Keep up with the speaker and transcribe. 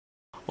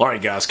All right,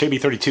 guys,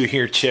 KB32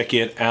 here. Check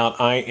it out.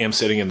 I am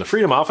sitting in the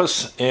Freedom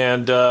Office,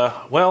 and,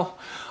 well,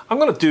 I'm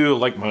going to do,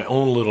 like, my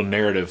own little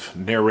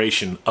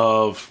narration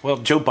of, well,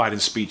 Joe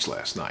Biden's speech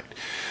last night.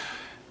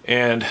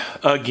 And,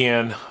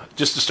 again,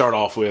 just to start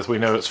off with, we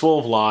know it's full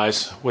of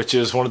lies, which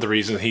is one of the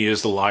reasons he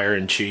is the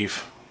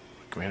liar-in-chief.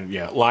 I mean,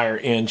 yeah,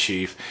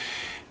 liar-in-chief.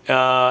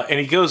 And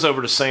he goes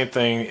over the same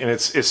thing, and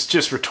it's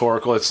just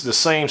rhetorical. It's the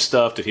same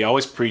stuff that he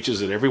always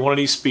preaches at every one of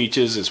these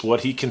speeches. Is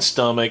what he can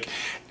stomach.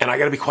 And I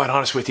got to be quite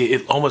honest with you,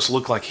 it almost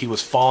looked like he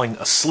was falling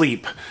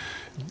asleep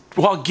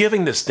while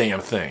giving this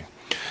damn thing.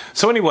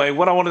 So anyway,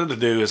 what I wanted to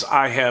do is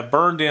I have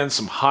burned in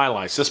some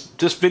highlights.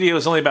 This video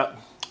is only about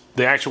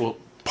the actual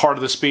part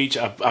of the speech.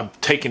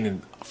 I've taken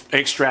and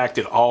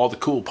extracted all the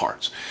cool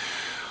parts.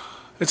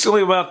 It's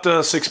only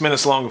about 6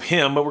 minutes long of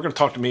him, but we're going to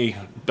talk to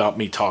about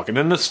me talking.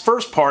 In this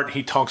first part,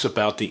 he talks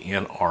about the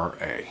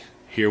NRA.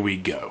 Here we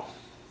go.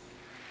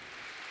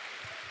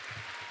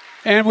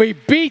 And we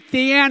beat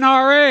the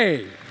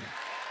NRA.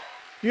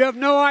 You have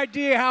no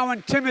idea how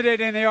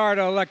intimidating they are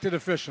to elected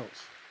officials.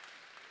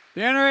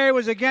 The NRA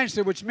was against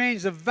it, which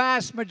means the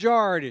vast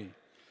majority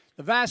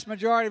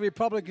of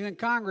Republicans in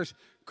Congress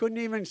couldn't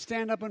even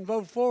stand up and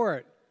vote for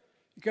it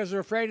because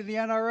they're afraid of the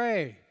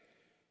NRA.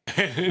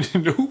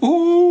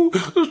 Ooh,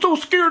 I'm so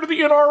scared of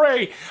the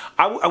NRA.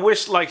 I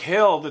wish like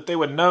hell that they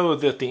would know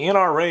that the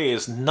NRA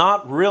is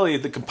not really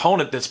the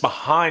component that's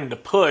behind the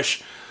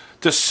push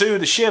to sue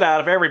the shit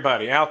out of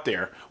everybody out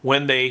there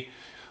when they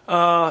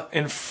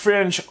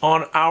infringe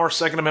on our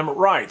Second Amendment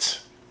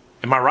rights.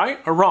 Am I right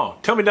or wrong?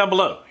 Tell me down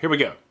below. Here we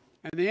go.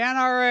 And the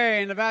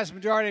NRA and the vast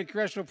majority of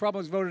congressional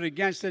Republicans voted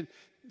against it,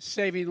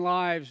 saving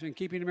lives and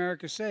keeping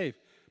America safe.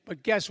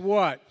 But guess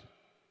what?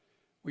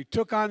 We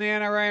took on the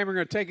NRA, and we're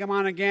going to take them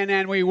on again,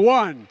 and we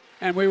won,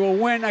 and we will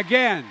win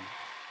again.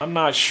 I'm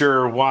not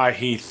sure why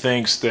he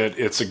thinks that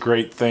it's a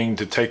great thing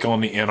to take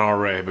on the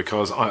NRA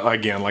because,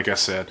 again, like I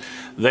said,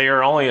 they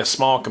are only a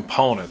small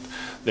component.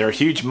 They're a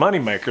huge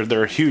moneymaker.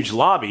 They're a huge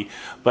lobby,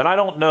 but I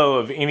don't know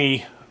of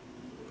any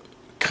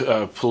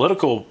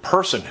political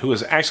person who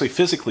is actually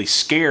physically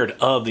scared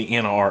of the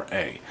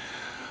NRA.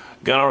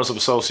 Gun Owners of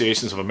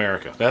Associations of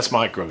America. That's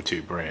my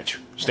go-to branch.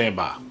 Stand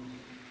by.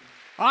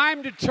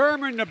 I'm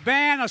determined to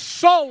ban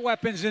assault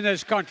weapons in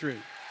this country.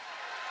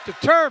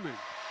 Determined.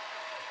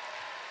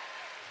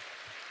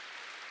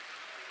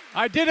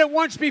 I did it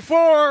once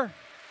before,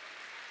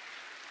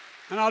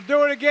 and I'll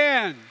do it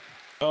again.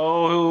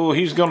 Oh,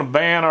 he's going to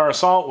ban our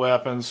assault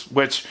weapons,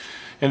 which,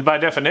 and by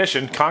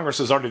definition, Congress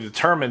has already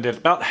determined that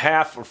about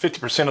half or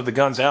 50% of the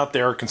guns out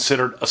there are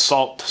considered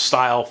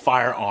assault-style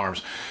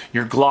firearms.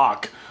 Your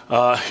Glock,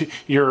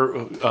 your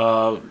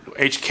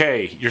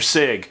HK, your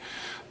SIG.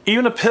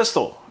 Even a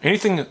pistol,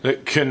 anything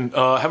that can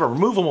have a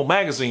removable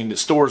magazine that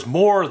stores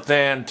more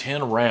than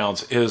 10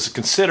 rounds is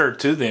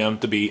considered to them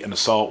to be an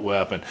assault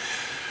weapon.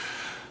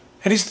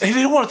 And they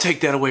don't want to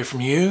take that away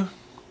from you.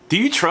 Do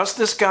you trust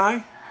this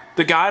guy?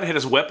 The guy that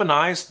has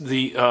weaponized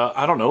the,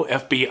 I don't know,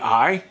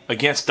 FBI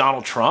against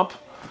Donald Trump?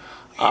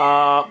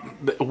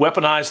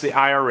 Weaponized the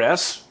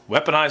IRS?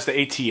 Weaponized the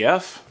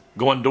ATF?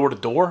 Going door to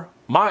door?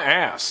 My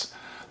ass.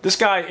 This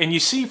guy, and you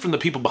see from the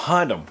people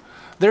behind him,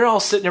 they're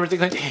all sitting there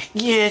thinking like,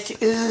 yes,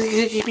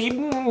 me.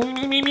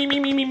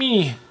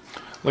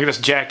 Look at this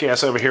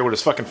jackass over here with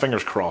his fucking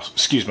fingers crossed.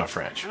 Excuse my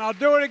French. And I'll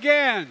do it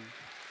again.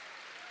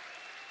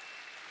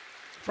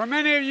 For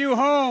many of you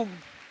home,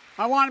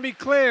 I want to be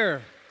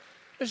clear.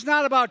 It's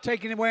not about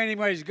taking away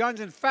anybody's guns.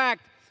 In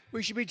fact,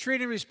 we should be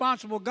treating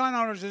responsible gun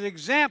owners as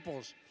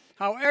examples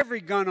how every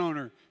gun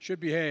owner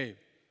should behave.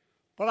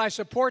 But I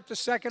support the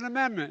Second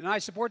Amendment,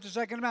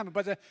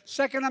 But the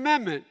Second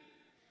Amendment,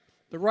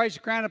 the rights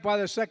granted by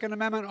the Second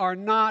Amendment are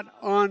not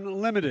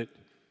unlimited.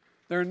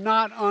 They're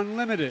not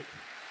unlimited.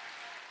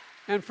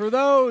 And for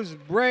those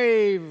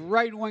brave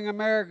right-wing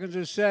Americans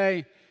who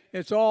say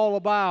it's all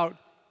about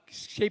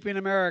keeping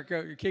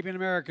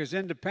America's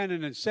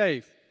independent and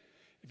safe,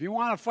 if you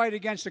want to fight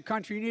against the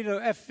country, you need an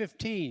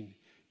F-15.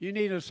 You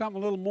need something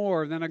a little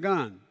more than a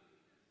gun.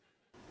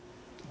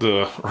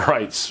 The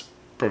rights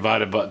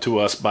provided to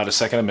us by the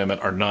Second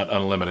Amendment are not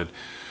unlimited.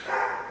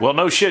 Well,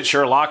 no shit,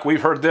 Sherlock.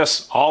 We've heard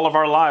this all of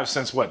our lives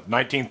since, what,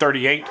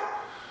 1938?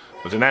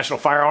 With the National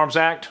Firearms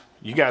Act?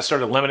 You guys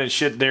started limiting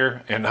shit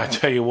there, and I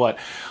tell you what,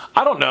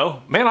 I don't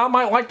know. Man, I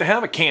might like to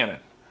have a cannon.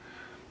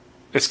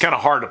 It's kind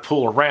of hard to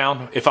pull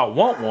around. If I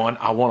want one,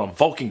 I want a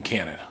Vulcan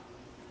cannon.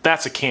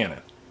 That's a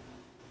cannon.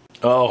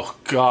 Oh,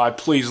 God,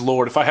 please,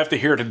 Lord, if I have to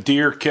hear the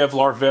deer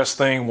Kevlar vest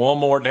thing one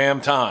more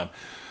damn time.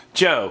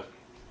 Joe,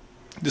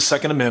 the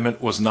Second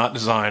Amendment was not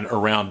designed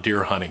around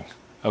deer hunting.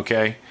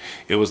 Okay?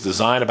 It was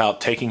designed about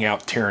taking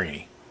out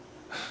tyranny.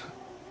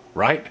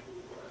 Right?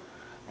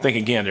 Think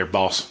again there,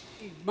 boss.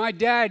 My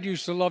dad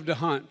used to love to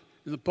hunt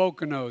in the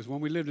Poconos when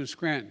we lived in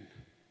Scranton.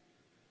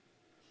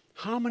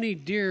 How many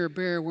deer or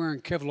bear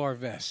wearing Kevlar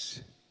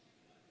vests?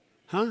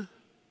 Huh?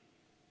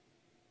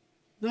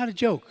 Not a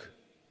joke.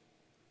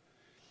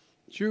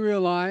 Do you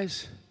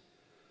realize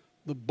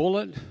the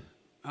bullet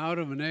out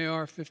of an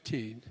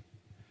AR-15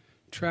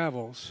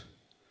 travels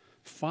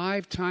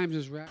 5 times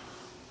as rapid?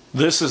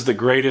 This is the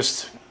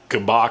greatest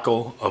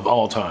debacle of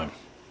all time.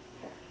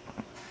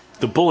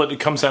 The bullet that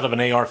comes out of an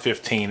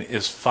AR-15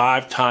 is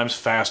 5 times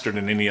faster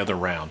than any other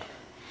round.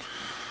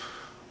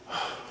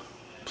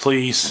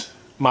 Please,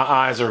 my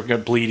eyes are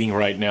bleeding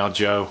right now,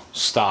 Joe.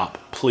 Stop.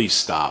 Please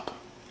stop.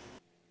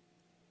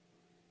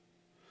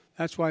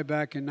 That's why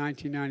back in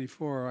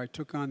 1994, I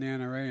took on the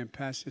NRA and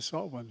passed the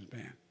assault weapons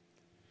ban.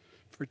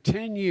 For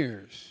 10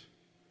 years,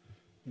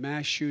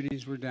 mass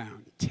shootings were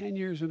down. 10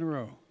 years in a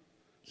row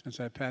since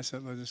I passed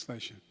that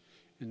legislation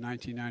in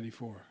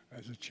 1994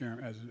 as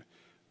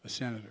a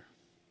senator.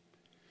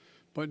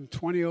 But in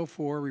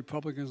 2004,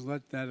 Republicans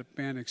let that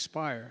ban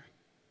expire.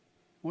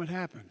 What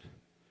happened?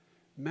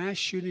 Mass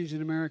shootings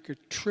in America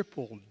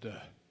tripled.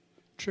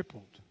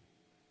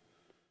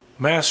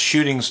 Mass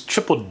shootings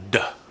tripled.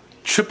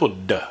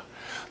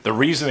 The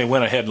reason they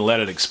went ahead and let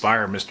it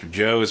expire, Mr.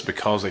 Joe, is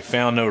because they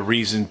found no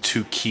reason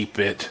to keep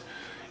it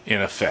in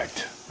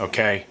effect,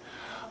 okay?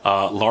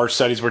 Large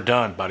studies were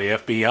done by the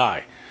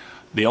FBI.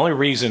 The only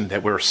reason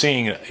that we're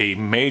seeing a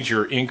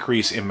major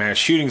increase in mass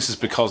shootings is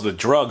because of the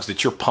drugs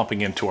that you're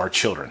pumping into our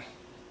children.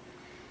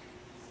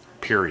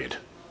 Period.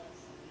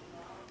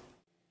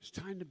 It's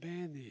time to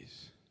ban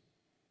these.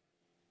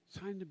 It's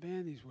time to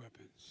ban these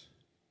weapons.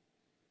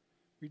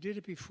 We did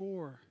it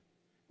before.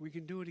 We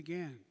can do it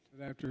again.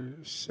 After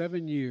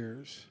 7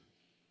 years,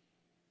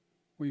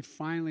 we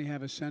finally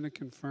have a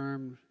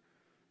Senate-confirmed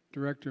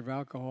director of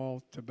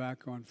alcohol,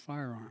 tobacco, and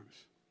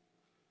firearms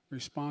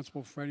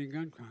responsible for fighting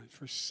gun crimes.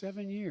 For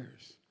 7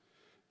 years,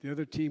 the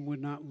other team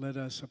would not let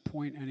us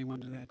appoint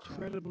anyone to that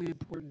incredibly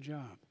important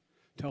job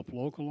to help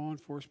local law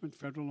enforcement,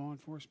 federal law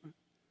enforcement,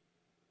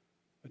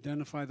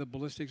 identify the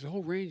ballistics, a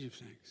whole range of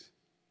things.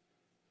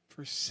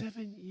 For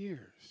 7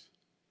 years,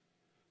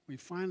 we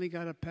finally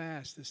got it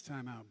passed this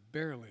time out,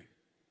 barely.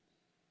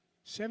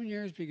 7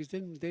 years because they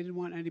didn't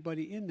want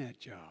anybody in that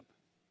job.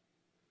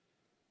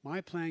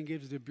 My plan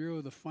gives the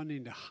Bureau the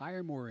funding to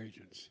hire more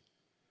agents,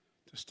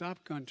 to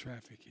stop gun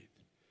trafficking.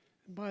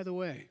 And by the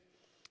way,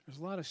 there's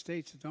a lot of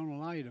states that don't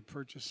allow you to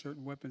purchase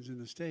certain weapons in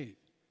the state.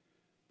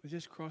 But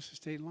just cross the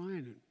state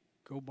line and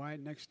go buy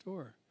it next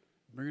door.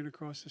 Bring it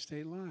across the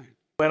state line.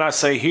 When I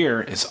say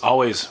here, it's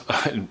always,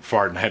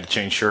 Farden had to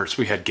change shirts.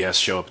 We had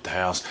guests show up at the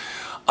house.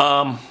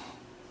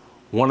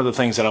 One of the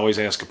things that I always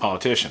ask a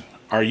politician,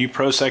 are you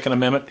pro-Second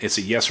Amendment? It's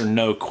a yes or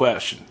no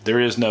question. There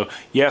is no,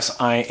 yes,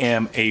 I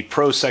am a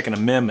pro-Second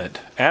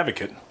Amendment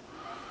advocate,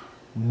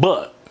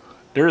 but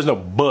there is no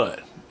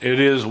but.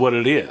 It is what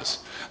it is.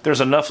 There's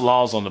enough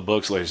laws on the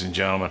books, ladies and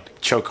gentlemen,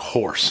 to choke a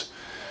horse.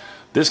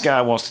 This guy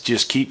wants to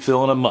just keep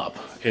filling them up.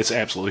 It's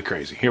absolutely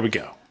crazy. Here we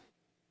go.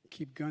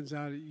 Keep guns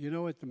out. You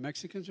know what the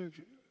Mexicans are,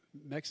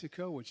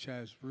 Mexico, which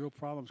has real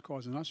problems,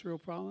 causing us real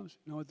problems,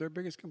 you know what their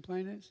biggest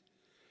complaint is?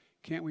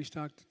 Can't we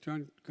stop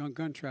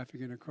gun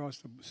trafficking across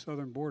the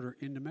southern border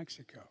into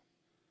Mexico?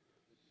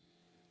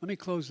 Let me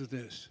close with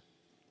this.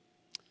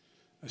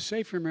 A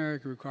safer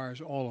America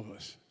requires all of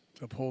us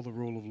to uphold the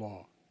rule of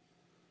law,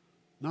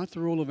 not the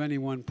rule of any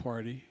one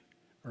party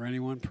or any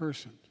one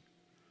person.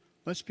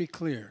 Let's be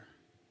clear.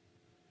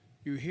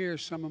 You hear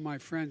some of my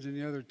friends in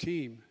the other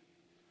team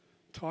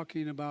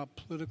talking about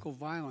political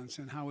violence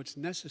and how it's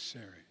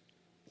necessary.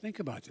 Think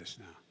about this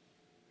now.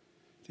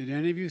 Did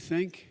any of you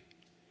think,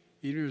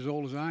 even as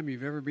old as I am,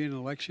 you've ever been in an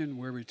election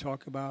where we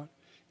talk about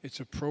it's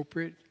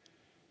appropriate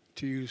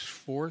to use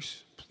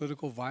force,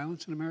 political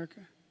violence in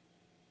America?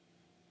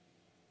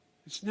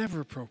 It's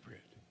never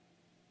appropriate.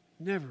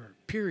 Never,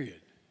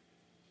 period.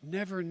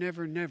 Never,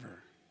 never,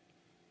 never.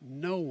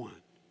 No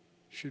one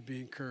should be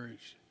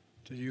encouraged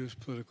to use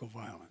political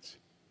violence.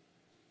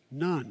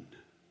 None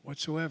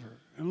whatsoever.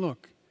 And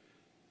look,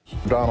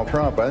 Donald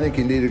Trump, I think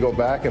you need to go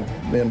back and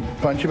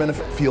punch him in the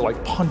face. Feel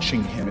like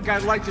punching him.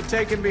 I'd like to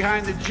take him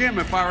behind the gym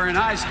if I were in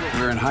high school. If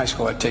we were in high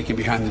school, I'd take him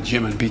behind the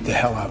gym and beat the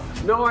hell out of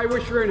him. No, I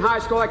wish we were in high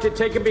school, I could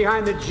take him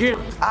behind the gym.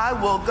 I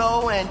will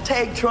go and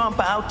take Trump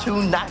out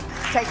tonight.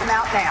 Take him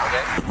out now.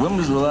 When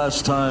was the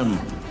last time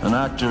an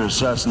actor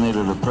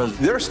assassinated a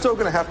president? They're still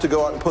going to have to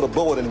go out and put a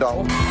bullet in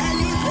Donald. And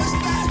you push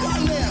back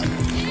on them,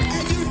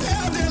 and you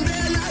tell them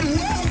they're not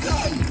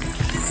welcome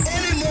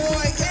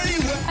anymore,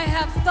 anywhere. I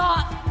have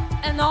thought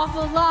an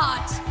awful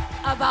lot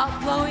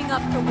about blowing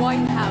up the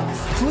White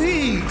House.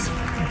 Please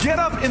get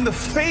up in the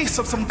face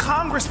of some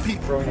Congress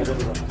people.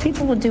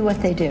 People will do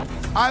what they do.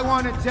 I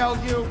want to tell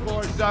you,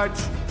 Gorsuch,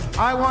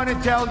 I want to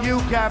tell you,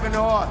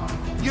 Kavanaugh,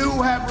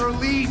 you have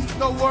released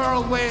the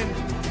whirlwind,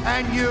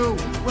 and you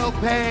will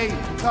pay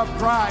the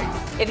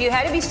price. If you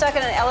had to be stuck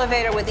in an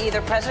elevator with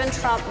either President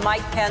Trump,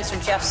 Mike Pence, or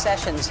Jeff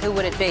Sessions, who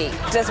would it be?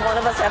 Does one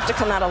of us have to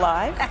come out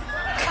alive?